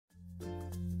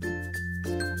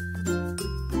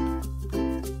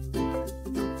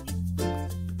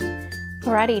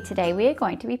Alrighty, today we are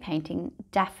going to be painting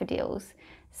daffodils.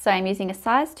 So I'm using a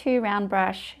size 2 round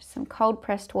brush, some cold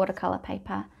pressed watercolour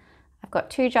paper. I've got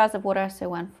 2 jars of water, so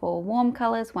one for warm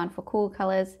colours, one for cool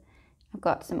colours. I've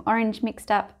got some orange mixed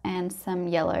up and some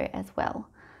yellow as well.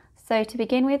 So to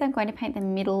begin with, I'm going to paint the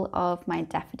middle of my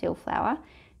daffodil flower,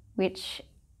 which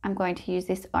I'm going to use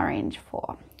this orange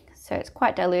for. So it's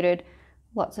quite diluted,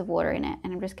 lots of water in it,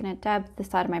 and I'm just going to dab the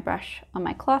side of my brush on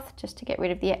my cloth just to get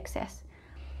rid of the excess.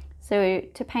 So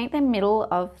to paint the middle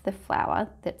of the flower,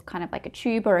 that's kind of like a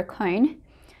tube or a cone,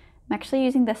 I'm actually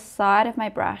using the side of my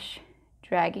brush,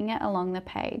 dragging it along the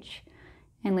page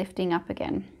and lifting up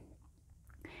again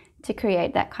to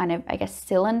create that kind of, I guess,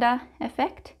 cylinder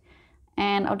effect.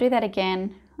 And I'll do that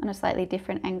again on a slightly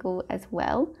different angle as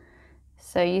well.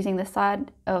 So using the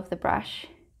side of the brush,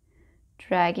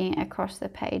 dragging it across the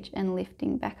page and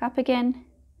lifting back up again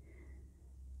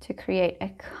to create a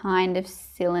kind of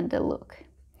cylinder look.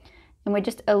 And we're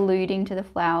just alluding to the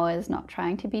flowers, not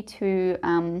trying to be too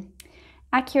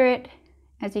accurate,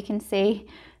 as you can see,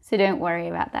 so don't worry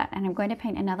about that. And I'm going to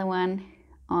paint another one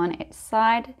on its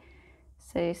side.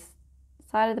 So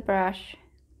side of the brush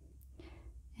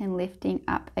and lifting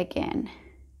up again.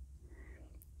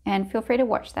 And feel free to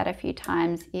watch that a few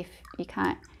times if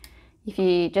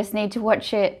you just need to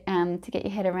watch it to get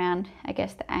your head around, I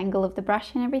guess, the angle of the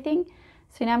brush and everything.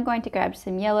 So now I'm going to grab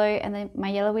some yellow, and then my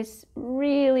yellow is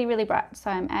really, really bright,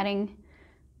 so I'm adding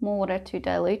more water to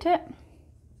dilute it.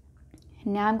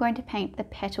 And now I'm going to paint the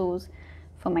petals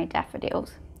for my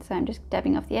daffodils. So I'm just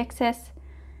dabbing off the excess,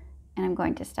 and I'm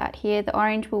going to start here. The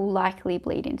orange will likely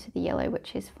bleed into the yellow,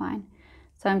 which is fine.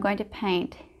 So I'm going to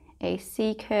paint a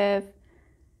C curve,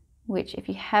 which if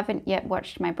you haven't yet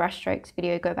watched my brush strokes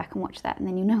video, go back and watch that and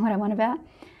then you know what I'm on about.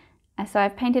 So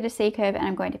I've painted a C curve, and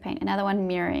I'm going to paint another one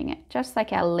mirroring it, just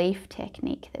like our leaf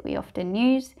technique that we often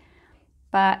use,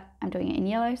 but I'm doing it in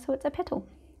yellow, so it's a petal.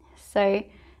 So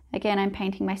again, I'm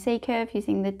painting my C curve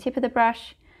using the tip of the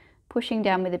brush, pushing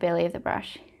down with the belly of the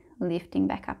brush, lifting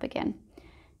back up again.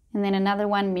 And then another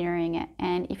one mirroring it.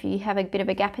 And if you have a bit of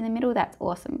a gap in the middle, that's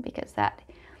awesome, because that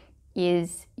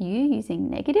is you using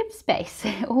negative space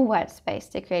or white space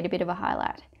to create a bit of a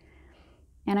highlight.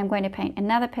 And I'm going to paint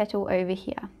another petal over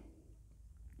here.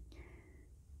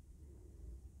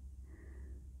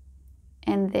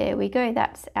 And there we go,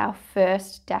 that's our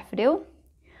first daffodil.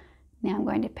 Now I'm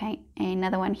going to paint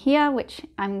another one here, which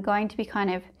I'm going to be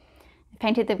I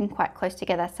painted them quite close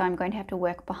together, so I'm going to have to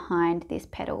work behind this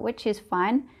petal, which is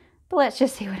fine, but let's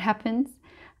just see what happens.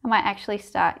 I might actually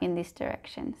start in this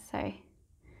direction. So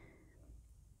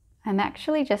I'm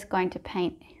actually just going to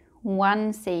paint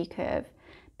one C curve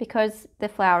because the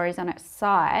flower is on its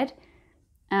side.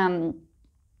 I'm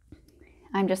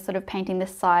just sort of painting the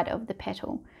side of the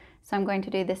petal. So I'm going to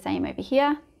do the same over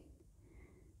here.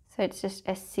 So it's just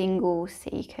a single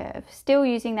C curve. Still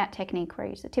using that technique where I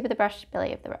use the tip of the brush,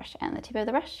 belly of the brush, and the tip of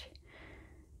the brush.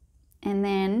 And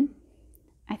then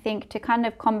I think to kind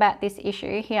of combat this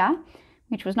issue here,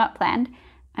 which was not planned,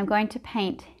 I'm going to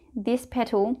paint this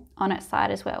petal on its side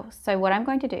as well. So what I'm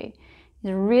going to do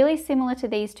is really similar to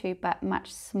these two, but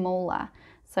much smaller.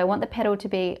 So I want the petal to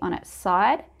be on its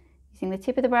side, using the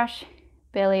tip of the brush,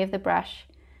 belly of the brush,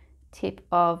 tip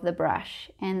of the brush,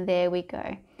 and there we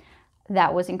go.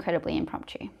 That was incredibly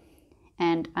impromptu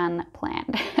and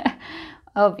unplanned,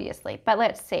 obviously, but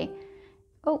let's see.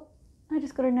 Oh, I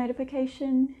just got a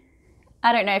notification.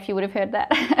 I don't know if you would have heard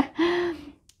that.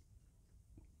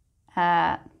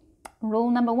 Rule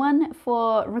number 1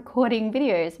 for recording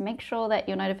videos, make sure that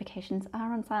your notifications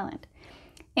are on silent.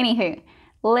 Anywho,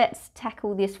 let's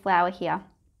tackle this flower here.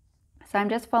 So I'm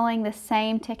just following the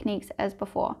same techniques as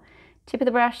before. Tip of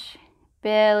the brush,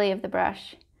 belly of the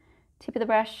brush, tip of the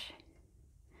brush,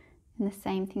 and the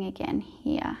same thing again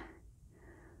here.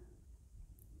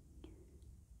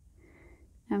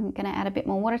 I'm going to add a bit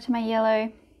more water to my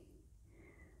yellow,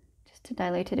 just to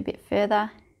dilute it a bit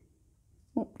further.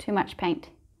 Ooh, too much paint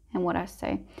and water,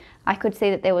 so I could see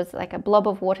that there was like a blob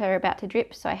of water about to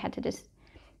drip, so I had to just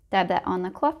dab that on the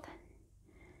cloth.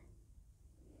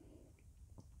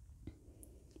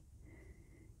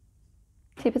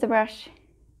 Tip of the brush,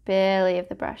 belly of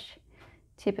the brush,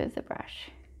 tip of the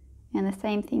brush. And the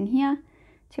same thing here,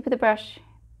 tip of the brush,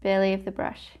 belly of the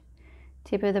brush,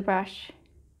 tip of the brush,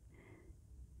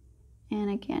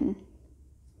 and again.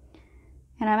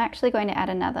 And I'm actually going to add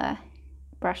another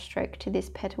brush stroke to this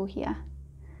petal here.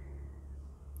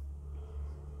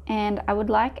 And I would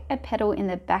like a petal in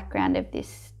the background of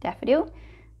this daffodil,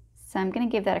 so I'm going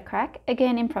to give that a crack.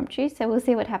 Again, impromptu, so we'll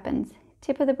see what happens.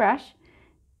 Tip of the brush,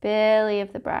 belly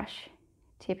of the brush,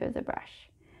 tip of the brush.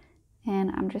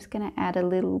 And I'm just going to add a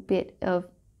little bit of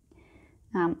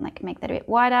like make that a bit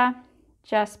wider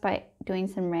just by doing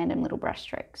some random little brush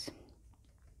strokes.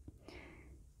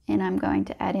 And I'm going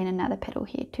to add in another petal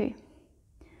here too.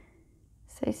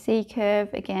 So C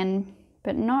curve again,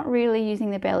 but not really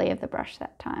using the belly of the brush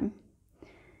that time.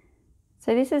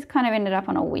 So this has kind of ended up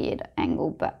on a weird angle,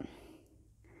 but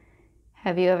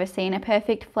have you ever seen a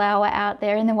perfect flower out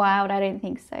there in the wild? I don't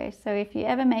think so. So if you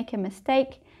ever make a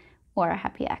mistake, or a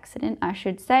happy accident, I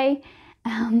should say,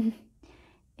 it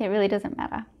really doesn't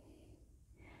matter.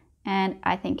 And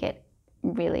I think it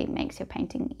really makes your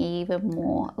painting even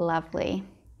more lovely.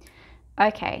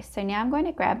 Okay, so now I'm going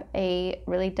to grab a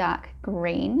really dark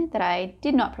green that I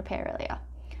did not prepare earlier.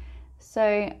 So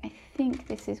I think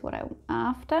this is what I'm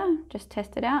after. Just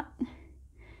test it out.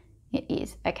 It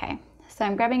is. Okay, so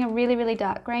I'm grabbing a really, really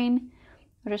dark green.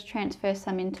 I'll just transfer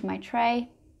some into my tray.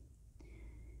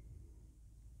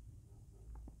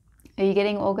 Are you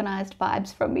getting organized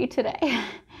vibes from me today?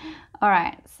 All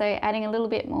right, so adding a little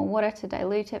bit more water to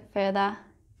dilute it further,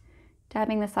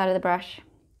 dabbing the side of the brush,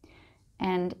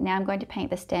 and now I'm going to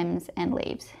paint the stems and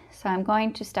leaves. So I'm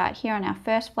going to start here on our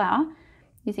first flower,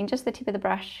 using just the tip of the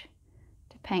brush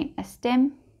to paint a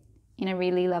stem in a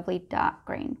really lovely dark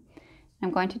green.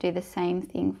 I'm going to do the same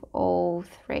thing for all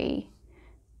three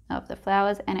of the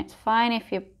flowers, and it's fine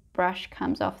if your brush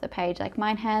comes off the page like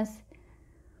mine has.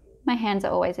 My hands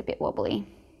are always a bit wobbly.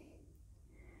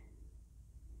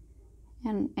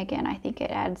 And again, I think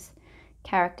it adds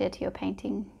character to your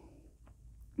painting.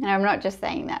 And I'm not just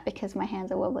saying that because my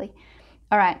hands are wobbly.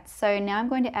 All right, so now I'm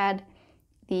going to add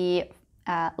the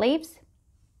leaves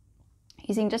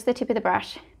using just the tip of the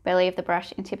brush, belly of the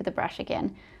brush, and tip of the brush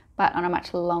again, but on a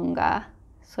much longer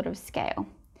sort of scale.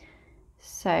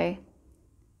 So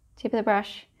tip of the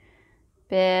brush,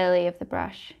 belly of the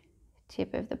brush,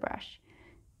 tip of the brush.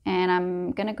 And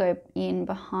I'm going to go in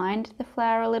behind the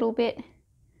flower a little bit.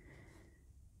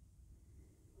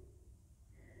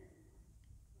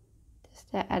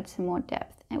 Just to add some more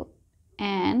depth.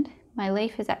 And my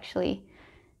leaf has actually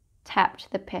tapped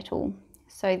the petal,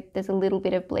 so there's a little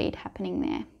bit of bleed happening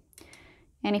there.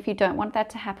 And if you don't want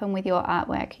that to happen with your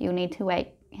artwork, you'll need to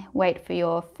wait for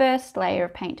your first layer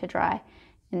of paint to dry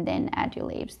and then add your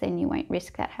leaves. Then you won't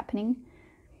risk that happening.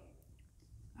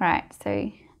 All right,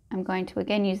 so I'm going to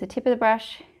again use the tip of the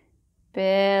brush,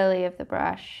 belly of the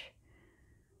brush.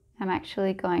 I'm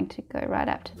actually going to go right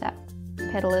up to that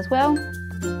petal as well.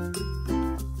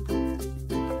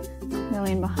 Go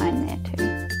in behind there too.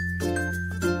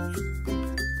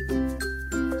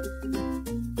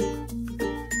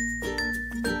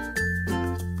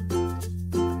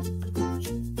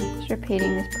 Just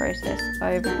repeating this process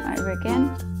over and over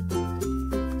again.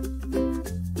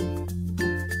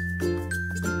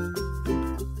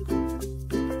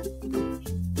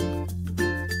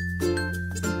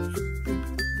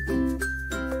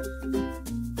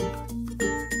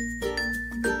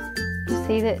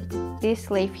 See that this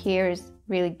leaf here is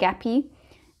really gappy,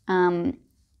 and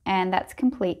that's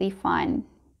completely fine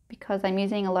because I'm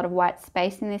using a lot of white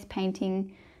space in this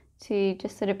painting to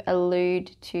just sort of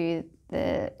allude to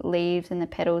the leaves and the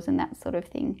petals and that sort of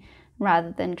thing,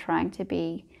 rather than trying to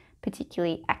be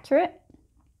particularly accurate.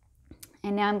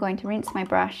 And now I'm going to rinse my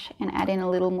brush and add in a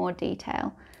little more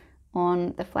detail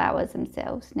on the flowers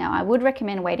themselves. Now I would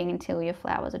recommend waiting until your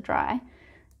flowers are dry,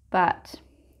 but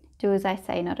do as I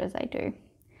say, not as I do.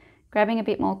 Grabbing a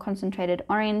bit more concentrated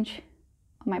orange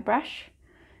on my brush,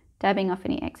 dabbing off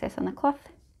any excess on the cloth,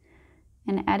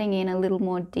 and adding in a little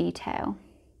more detail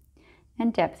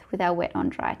and depth with our wet on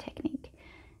dry technique,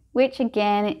 which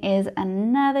again is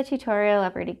another tutorial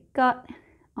I've already got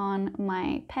on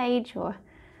my page, or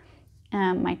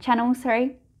my channel,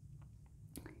 sorry.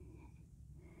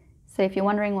 So if you're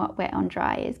wondering what wet on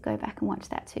dry is, go back and watch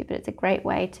that too, but it's a great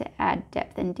way to add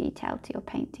depth and detail to your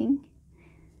painting.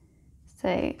 So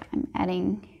I'm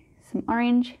adding some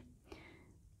orange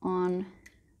on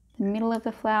the middle of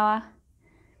the flower,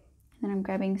 and then I'm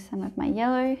grabbing some of my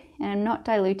yellow, and I'm not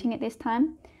diluting it this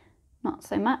time, not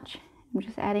so much. I'm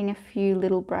just adding a few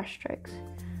little brush strokes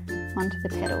onto the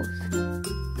petals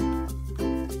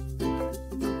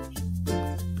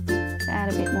to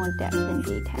add a bit more depth and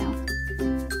detail.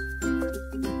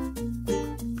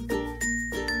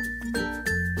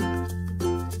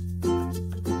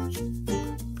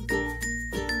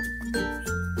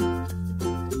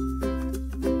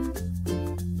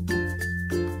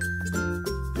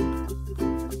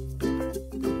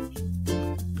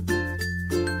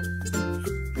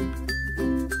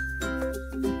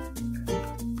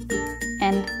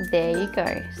 And there you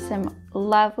go, some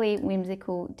lovely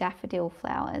whimsical daffodil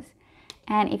flowers.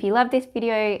 And if you love this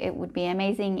video, it would be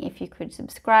amazing if you could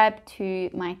subscribe to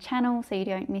my channel so you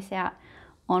don't miss out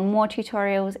on more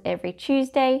tutorials every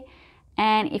Tuesday.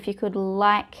 And if you could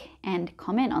like and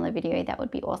comment on the video, that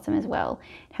would be awesome as well.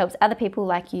 It helps other people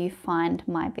like you find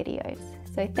my videos.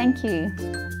 So thank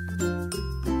you.